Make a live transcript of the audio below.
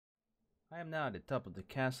I am now at the top of the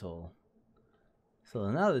castle. So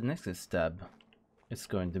now the next step is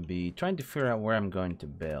going to be trying to figure out where I'm going to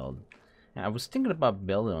build. And I was thinking about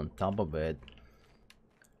building on top of it,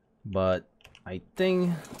 but I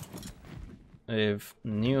think if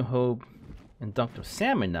New Hope and Dr.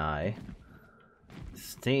 Sam and I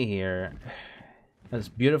stay here, as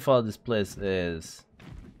beautiful as this place is,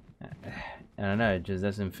 I don't know, it just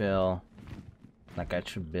doesn't feel like I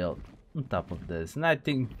should build on top of this. And I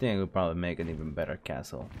think it would probably make an even better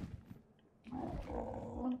castle.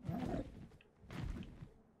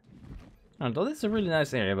 Although this is a really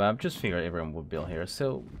nice area, but I've just figured everyone would build here.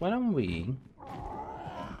 So why don't we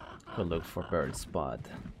go look for a bird spot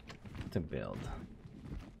to build?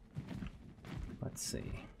 Let's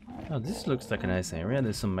see. Oh, this looks like a nice area.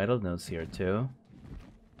 There's some metal nodes here too.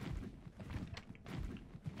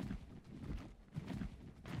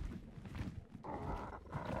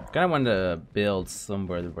 Kinda want to build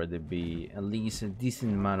somewhere where there'd be at least a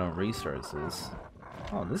decent amount of resources.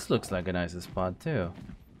 Oh, this looks like a nice spot too.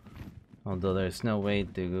 Although there's no way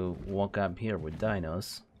to walk up here with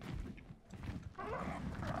dinos.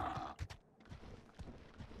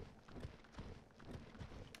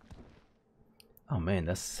 Oh man,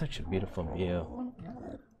 that's such a beautiful view.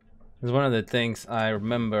 It's one of the things I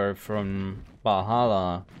remember from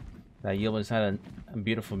Valhalla, that you always had a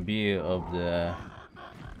beautiful view of the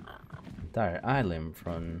entire island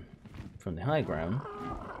from the high ground.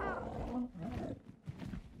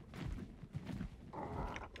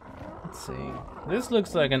 Let's see. This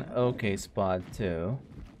looks like an okay spot too.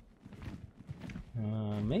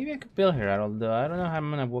 Maybe I could build here, although I don't know how I'm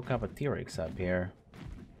gonna walk up a T-Rex up here.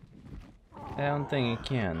 I don't think I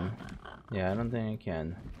can. Yeah, I don't think I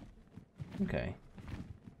can. Okay.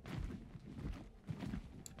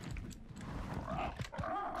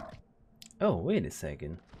 Oh, wait a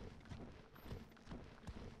second.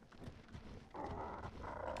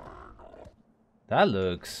 That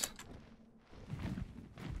looks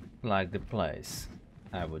like the place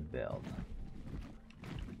I would build.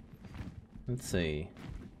 Let's see.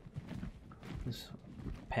 Just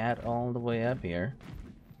pad all the way up here.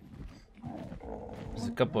 There's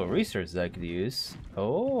a couple of resources I could use.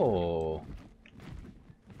 Oh,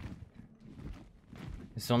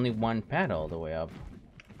 there's only one pad all the way up,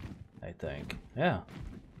 I think. Yeah,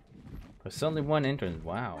 there's only one entrance.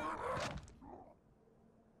 Wow.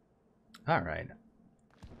 All right.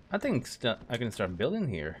 I think I can start building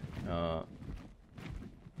here.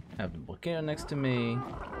 Have the volcano next to me.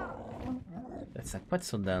 That's a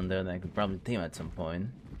quetzal down there that I could probably tame at some point.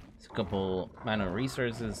 There's a couple minor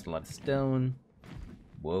resources, a lot of stone.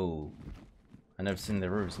 Whoa. I've never seen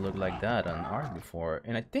the roofs look like that on Ark before.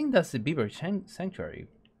 And I think that's the Beaver sanctuary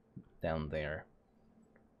down there.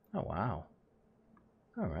 Oh wow.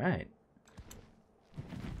 Alright.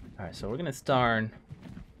 Alright, so we're gonna start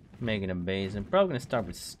making a base. I'm probably gonna start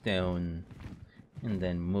with stone and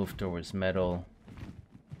then move towards metal.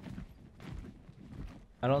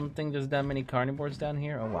 I don't think there's that many carnivores down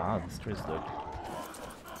here. Oh wow, these trees look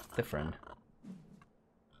different.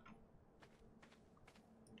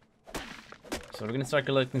 So we're gonna start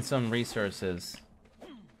collecting some resources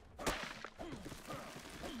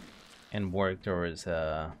and work towards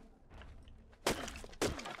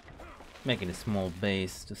making a small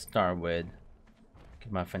base to start with.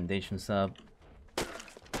 Get my foundations up.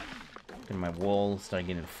 Get my walls, start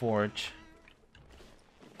getting a forge.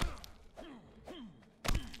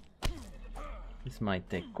 This might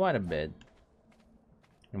take quite a bit.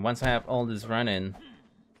 And once I have all this running,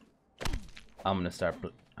 I'm gonna start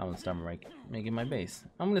making my base.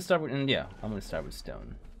 I'm gonna start with, yeah, I'm gonna start with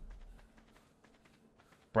stone.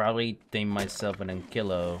 Probably tame myself an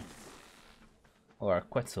Ankilo or a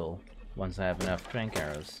Quetzal once I have enough trank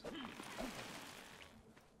arrows.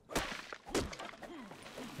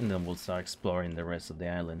 And then we'll start exploring the rest of the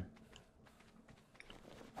island.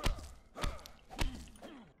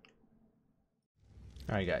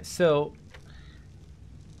 Alright guys, so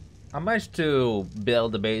I managed to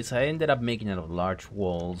build the base. I ended up making it of large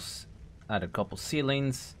walls, add a couple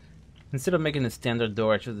ceilings. Instead of making a standard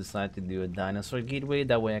door, I just decided to do a dinosaur gateway.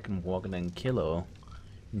 That way I can walk an Ankilo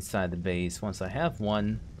inside the base once I have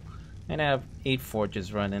one. And I have 8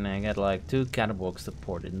 forges running. I got like 2 catwalks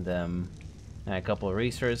supporting them. And a couple of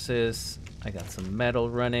resources. I got some metal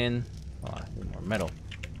running. Oh, I need more metal.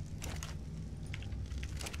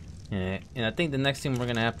 And I think the next thing we're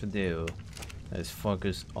gonna have to do is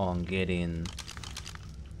focus on getting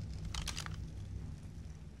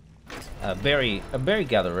a berry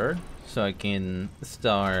gatherer, so I can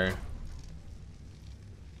start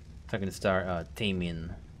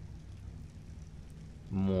taming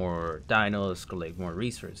more dinos, collect more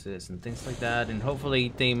resources and things like that, and hopefully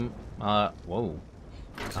tame whoa,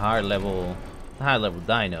 a high level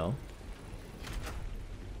dino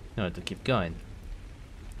in order to keep going.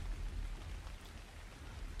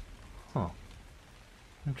 Huh.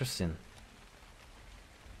 Interesting.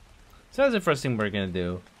 So that's the first thing we're gonna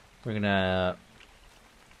do. We're gonna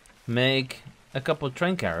make a couple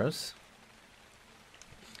train carrots.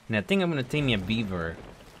 And I think I'm gonna tame me a beaver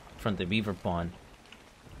from the beaver pond.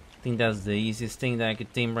 I think that's the easiest thing that I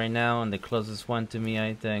could tame right now and the closest one to me,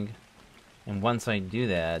 I think. And once I do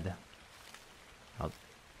that,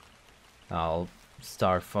 I'll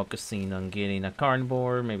start focusing on getting a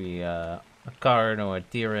carnivore, maybe a card or a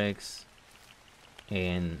T-Rex,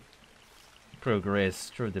 and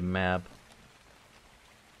progress through the map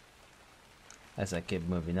as I keep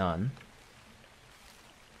moving on.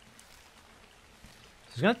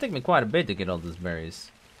 It's gonna take me quite a bit to get all those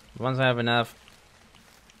berries. Once I have enough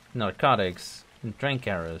narcotics and train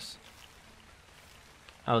carrots,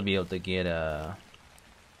 I'll be able to get a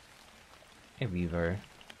beaver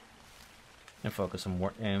and focus on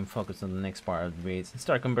the next part of the base and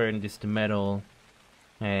start converting this to metal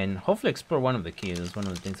and hopefully explore one of the keys. That's one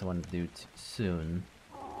of the things I want to do soon.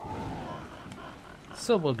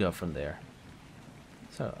 So we'll go from there.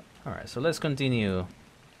 So, alright, so let's continue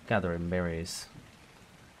gathering berries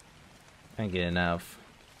and get enough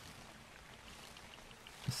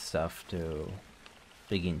stuff to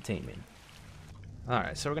begin taming.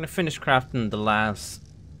 Alright, so we're gonna finish crafting the last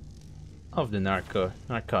of the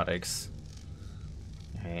narcotics.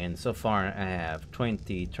 And so far I have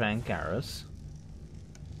 20 train carrots.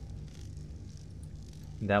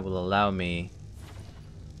 That will allow me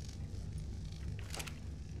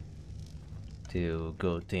to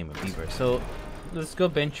go tame a beaver. So let's go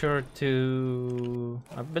venture to,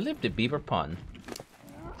 I believe, the beaver pond,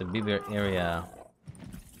 the beaver area,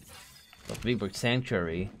 the beaver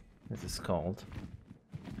sanctuary, as it's called.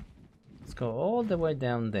 Let's go all the way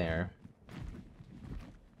down there.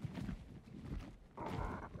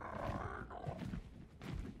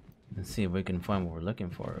 And see if we can find what we're looking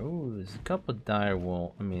for. Ooh, there's a couple dire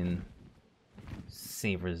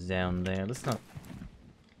savers down there. Let's not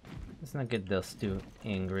get those too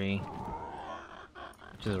angry.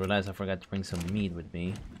 Just realized I forgot to bring some meat with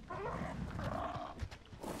me.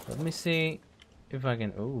 Let me see if I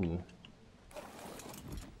can. Ooh,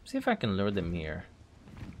 see if I can lure them here.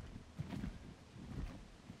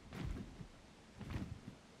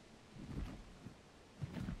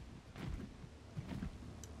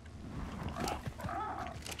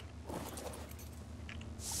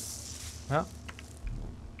 Well,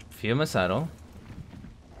 Fuma saddle.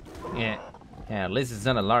 Yeah, at least it's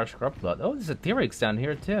not a large crop plot. Oh, there's a T-Rex down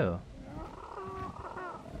here too.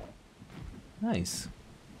 Nice.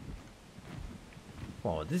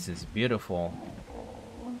 Wow, this is beautiful.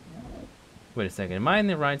 Wait a second, am I in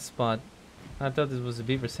the right spot? I thought this was a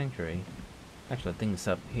beaver sanctuary. Actually, I think it's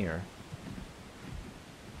up here.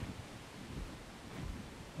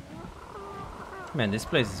 Man, this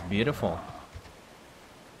place is beautiful.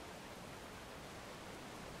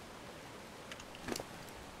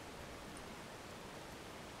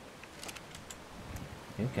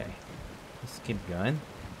 Okay, let's keep going.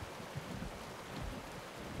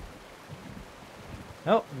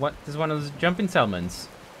 Oh, what? There's one of those jumping salmons.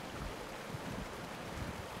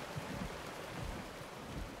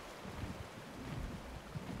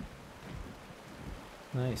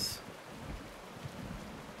 Nice.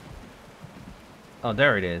 Oh,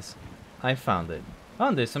 there it is. I found it. Oh,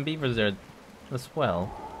 and there's some beavers there as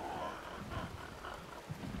well.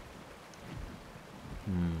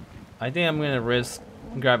 I think I'm gonna risk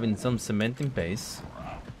grabbing some cementing paste.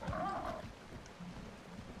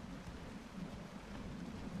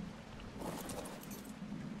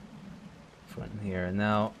 From here.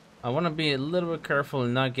 Now, I want to be a little bit careful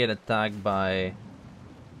and not get attacked by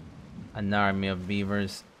an army of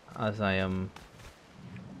beavers as I am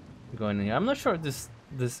going in here. I'm not sure if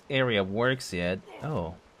this area works yet.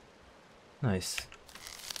 Oh, nice.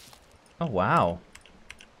 Oh, wow.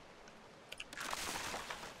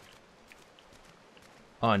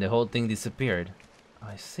 Oh, and the whole thing disappeared.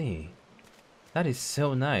 I see. That is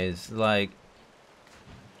so nice. Like,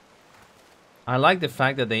 I like the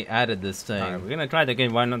fact that they added this thing. Alright, we're gonna try to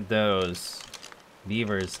get one of those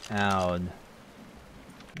beavers out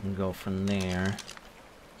and go from there.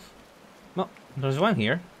 Well, there's one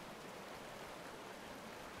here.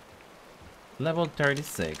 Level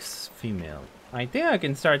 36, female. I think I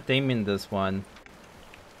can start taming this one.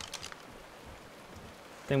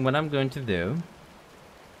 Then what I'm going to do,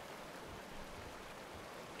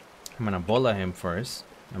 I'm gonna bola him first.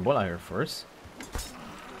 And bola her first.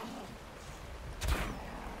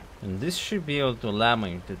 And this should be able to allow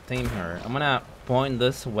me to tame her. I'm gonna point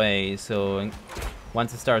this way so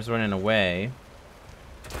once it starts running away,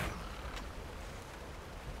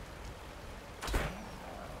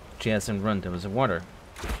 she hasn't run towards the water.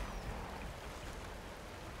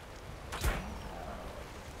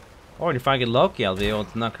 Or if I get lucky, I'll be able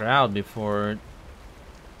to knock her out before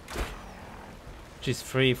she's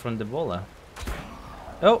free from the bola.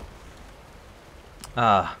 Oh!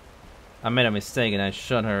 Ah, I made a mistake and I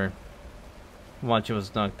shot her while she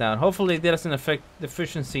was knocked out. Hopefully it doesn't affect the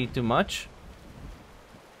efficiency too much.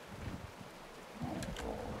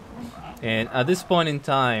 And at this point in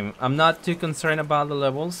time, I'm not too concerned about the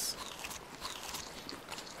levels.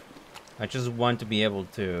 I just want to be able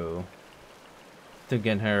to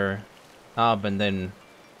get her up and then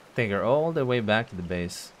take her all the way back to the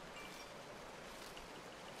base.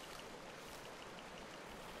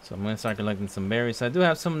 So I'm gonna start collecting some berries. I do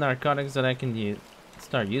have some narcotics that I can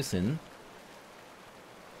start using,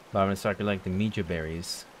 but I'm gonna start collecting meja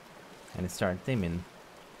berries and start taming.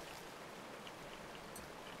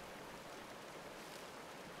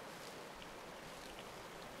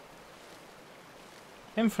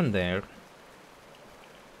 And from there,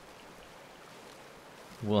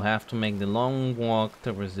 we'll have to make the long walk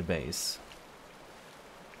towards the base,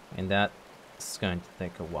 and that's going to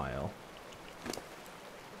take a while.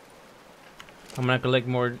 I'm gonna collect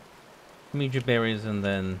more meja berries and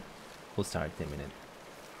then we'll start taming it.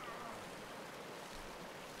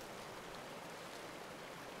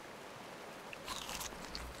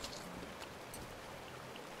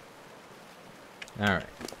 Alright.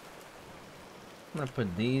 I'm gonna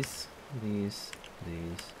put these, and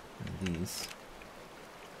these.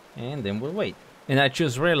 And then we'll wait. And I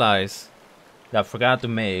just realized that I forgot to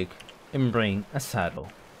make and bring a saddle.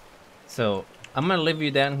 So I'm gonna leave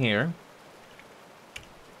you down here.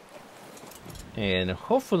 And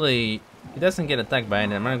hopefully it doesn't get attacked by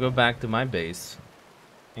it. I'm gonna go back to my base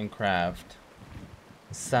and craft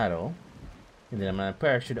a saddle. And then I'm gonna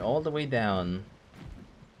parachute all the way down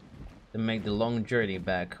to make the long journey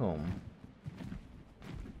back home.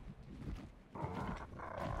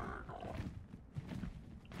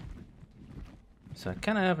 So I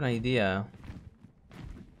kinda have an idea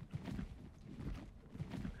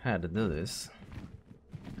how to do this.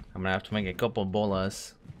 I'm gonna have to make a couple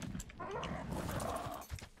bolas.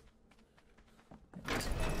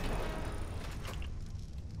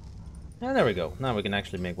 And there we go. Now we can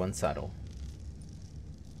actually make one saddle.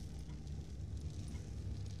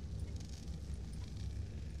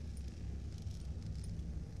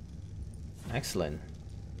 Excellent.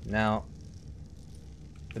 Now,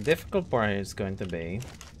 the difficult part is going to be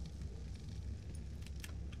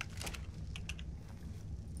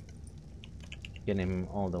getting him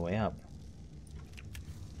all the way up.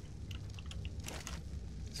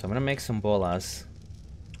 So I'm gonna make some bolas,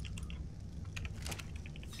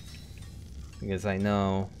 because I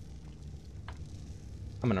know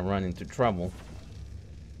I'm gonna run into trouble.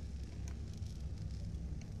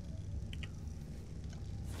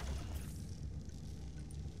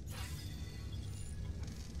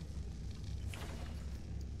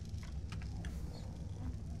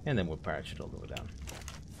 And then we'll parachute all the way down.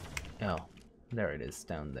 Oh, there it is,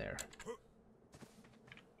 down there.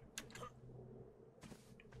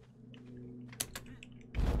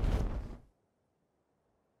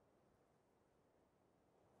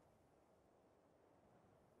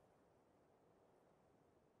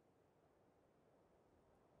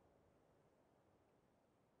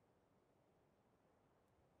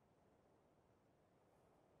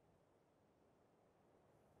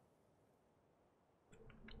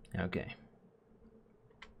 Okay.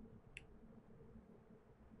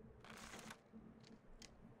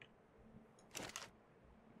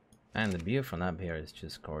 And the view from up here is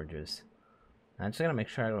just gorgeous. I'm just gonna make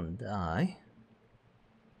sure I don't die.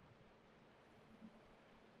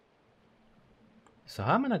 So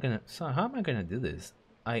how am I gonna do this?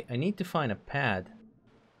 I need to find a pad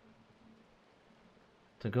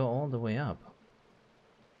to go all the way up.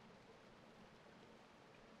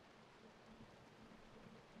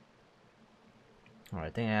 Alright,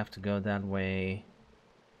 I think I have to go that way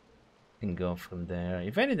and go from there.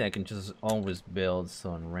 If anything, I can just always build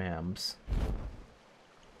some ramps.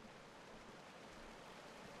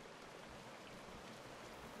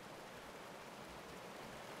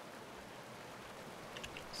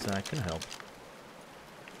 So I can help.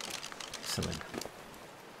 Excellent.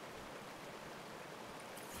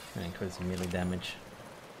 And increase the melee damage.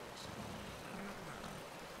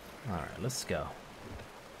 Alright, let's go.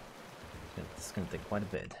 It's gonna take quite a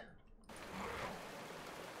bit.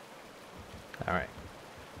 Alright.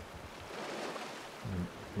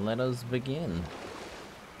 let us begin.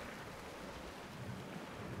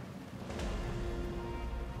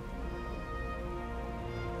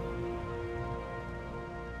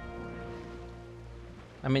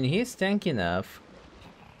 I mean, he's tanky enough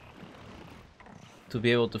to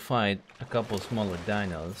be able to fight a couple smaller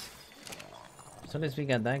dinos. So at least we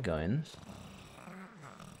got that going.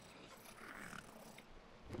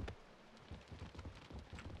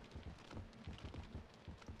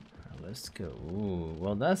 Let's go. Ooh,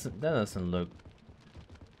 well, that doesn't look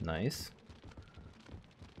nice.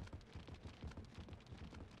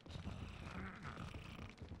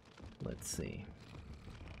 Let's see.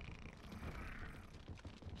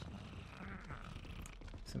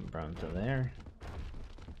 Some Bronto there.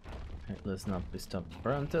 Right, let's not be stopped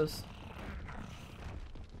Brontos.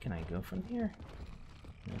 Can I go from here?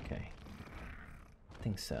 Okay. I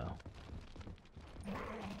think so.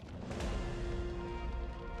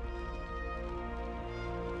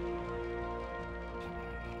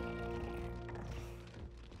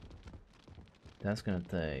 That's gonna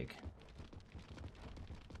take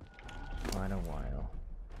quite a while.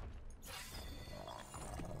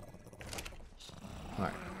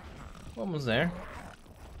 Alright. Almost there.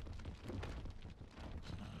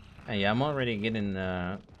 Hey, I'm already getting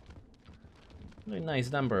a really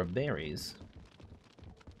nice number of berries.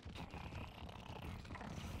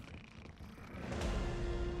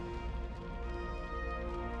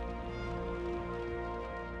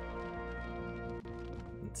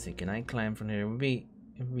 Let's see, can I climb from here? It would be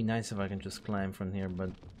nice if I can just climb from here,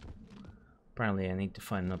 but apparently I need to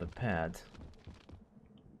find another pad.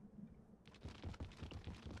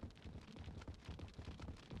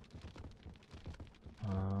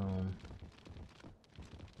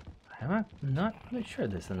 I'm not really sure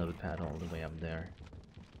there's another pad all the way up there.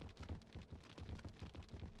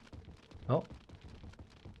 Oh,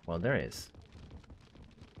 well, there is.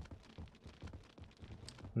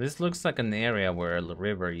 This looks like an area where the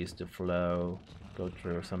river used to flow, go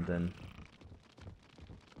through or something.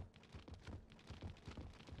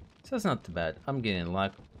 So it's not too bad. I'm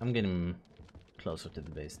getting closer to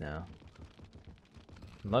the base now.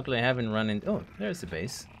 Luckily I haven't run into... Oh, there's the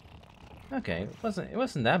base. Okay, it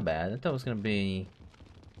wasn't that bad. I thought it was gonna be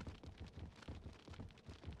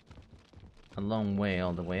a long way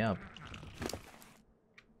all the way up.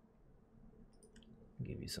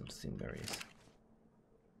 Give you some stingberries.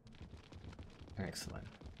 Excellent.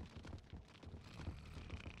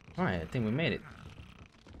 Alright, I think we made it.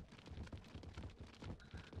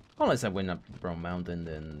 Unless I went up the Brown Mountain,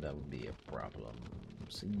 then that would be a problem.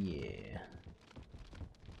 So yeah.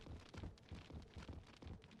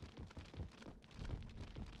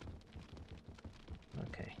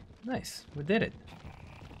 Okay, nice. We did it.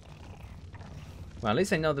 Well, at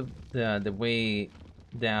least I know the way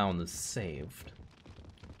down is saved.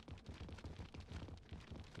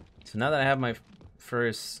 So now that I have my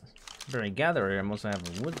first berry gatherer, I also have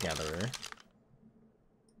a wood gatherer,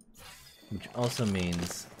 which also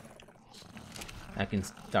means I can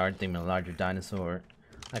start naming a larger dinosaur.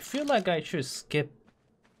 I feel like I should skip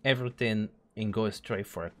everything and go straight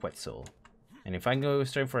for a Quetzal. And if I go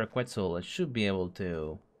straight for a Quetzal, I should be able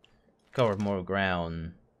to cover more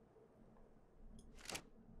ground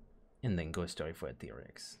and then go straight for a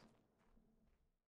T-Rex.